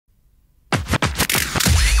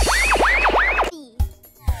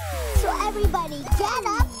Get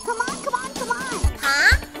up! Come on, come on, come on!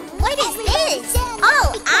 Huh? What is this? Oh,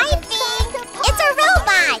 I think it's a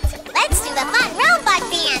robot! Let's do the fun robot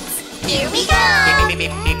dance! Here we go! Beep,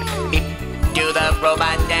 beep, beep, beep, beep. Do the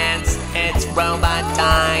robot dance. It's robot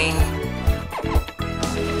time.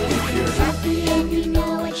 If you're happy and you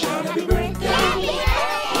know it, shout happy birthday.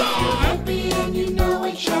 If you're happy and you know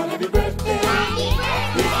it, shout happy birthday.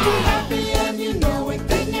 If you're happy and you know it,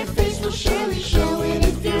 then your face will surely show it.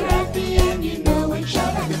 If you're happy and you know it,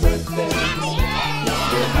 shout happy birthday.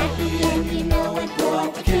 If you're happy and you know it, blow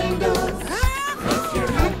out the candles. If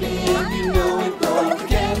you're happy and you know it, blow out the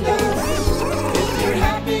candles. If you're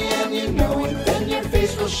happy and you know it, then your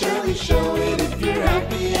face will surely show it. If you're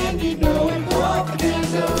happy and you know it, blow out the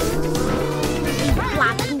candles.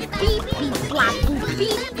 Flop boop beep beep flop boop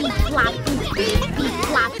beep beep flop boop beep beep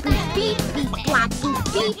flop boop beep beep flop boop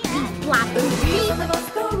beep beep flop boop The wheels beep. on the bus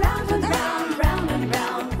go round and round, round and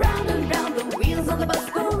round, round and round. The wheels on the bus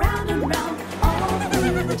go round and round, all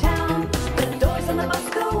through the town. The doors on the bus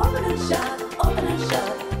go open and shut, open and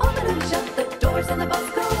shut, open and shut. The doors on the bus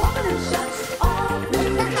go open and shut, all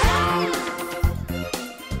through the town.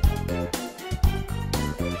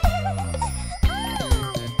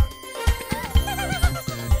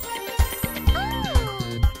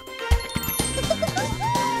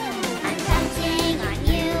 I'm counting on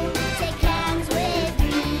you. Take hands with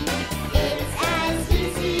me. It's as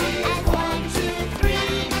easy as 1, 2, 3.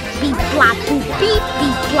 Beep flop boop beep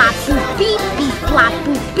beep flop boop beep beep flop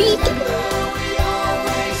boop beep. We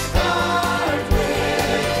always start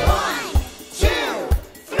with 1, 2,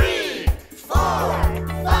 3, 4,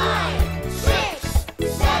 5,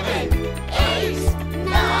 6, 7, 8,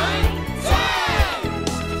 9,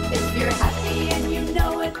 10. If you're happy and you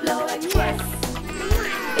know it, blow a kiss.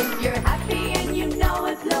 If you're happy and you know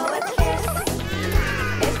it, blow a kiss.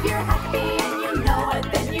 If you're happy and you know it,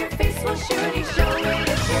 then your face will surely show it.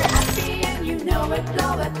 If you're happy and you know it,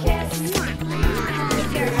 blow a kiss.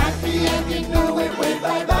 If you're happy and you know it, wave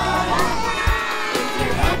bye-bye. If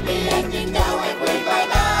you're happy and you know it, wave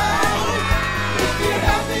bye-bye. If you're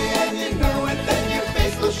happy and you know it, then your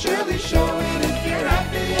face will surely show